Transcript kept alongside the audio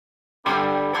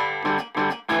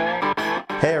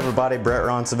Hey everybody, Brett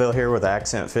Ronceville here with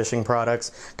Accent Fishing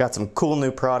Products. Got some cool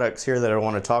new products here that I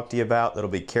want to talk to you about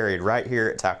that'll be carried right here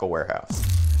at Tackle Warehouse.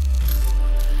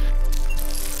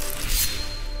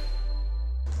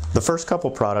 The first couple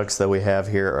products that we have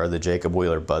here are the Jacob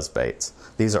Wheeler Buzzbaits.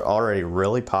 These are already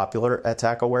really popular at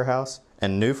Tackle Warehouse,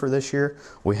 and new for this year,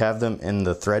 we have them in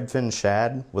the Threadfin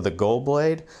Shad with a gold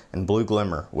blade and Blue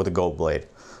Glimmer with a gold blade.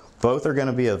 Both are going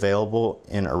to be available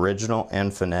in Original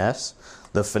and Finesse.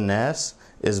 The Finesse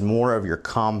is more of your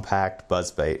compact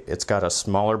buzzbait. It's got a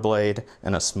smaller blade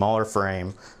and a smaller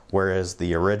frame, whereas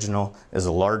the Original is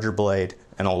a larger blade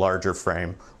and a larger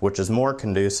frame, which is more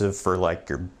conducive for like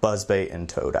your buzzbait and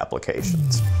toad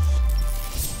applications.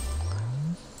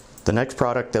 The next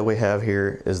product that we have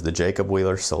here is the Jacob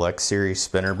Wheeler Select Series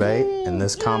Spinnerbait, and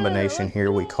this combination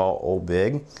here we call Old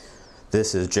Big.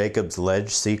 This is Jacob's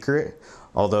Ledge secret,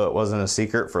 although it wasn't a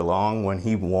secret for long when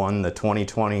he won the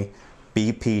 2020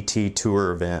 BPT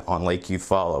Tour event on Lake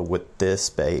Eufaula with this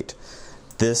bait.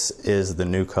 This is the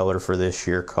new color for this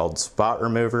year called Spot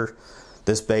Remover.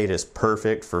 This bait is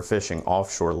perfect for fishing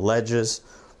offshore ledges,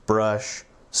 brush,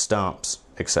 stumps,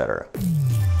 etc.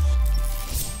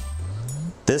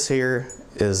 This here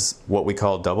is what we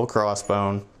call double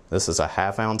crossbone. This is a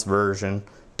 1/2 ounce version,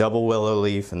 double willow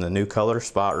leaf, and the new color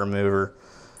Spot Remover.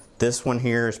 This one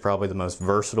here is probably the most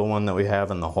versatile one that we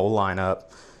have in the whole lineup.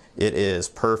 It is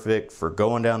perfect for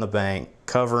going down the bank,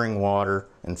 covering water,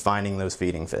 and finding those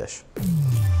feeding fish.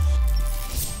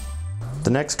 The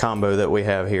next combo that we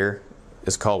have here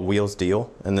is called Wheels Deal,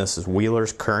 and this is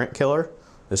Wheeler's Current Killer.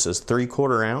 This is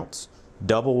 3/4 ounce,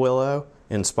 double willow,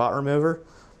 and Spot Remover.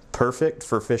 Perfect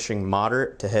for fishing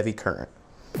moderate to heavy current.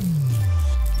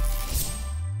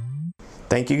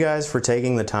 Thank you guys for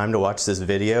taking the time to watch this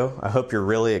video. I hope you're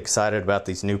really excited about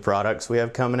these new products we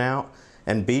have coming out.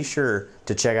 And be sure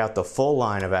to check out the full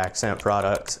line of Accent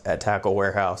products at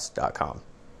tacklewarehouse.com.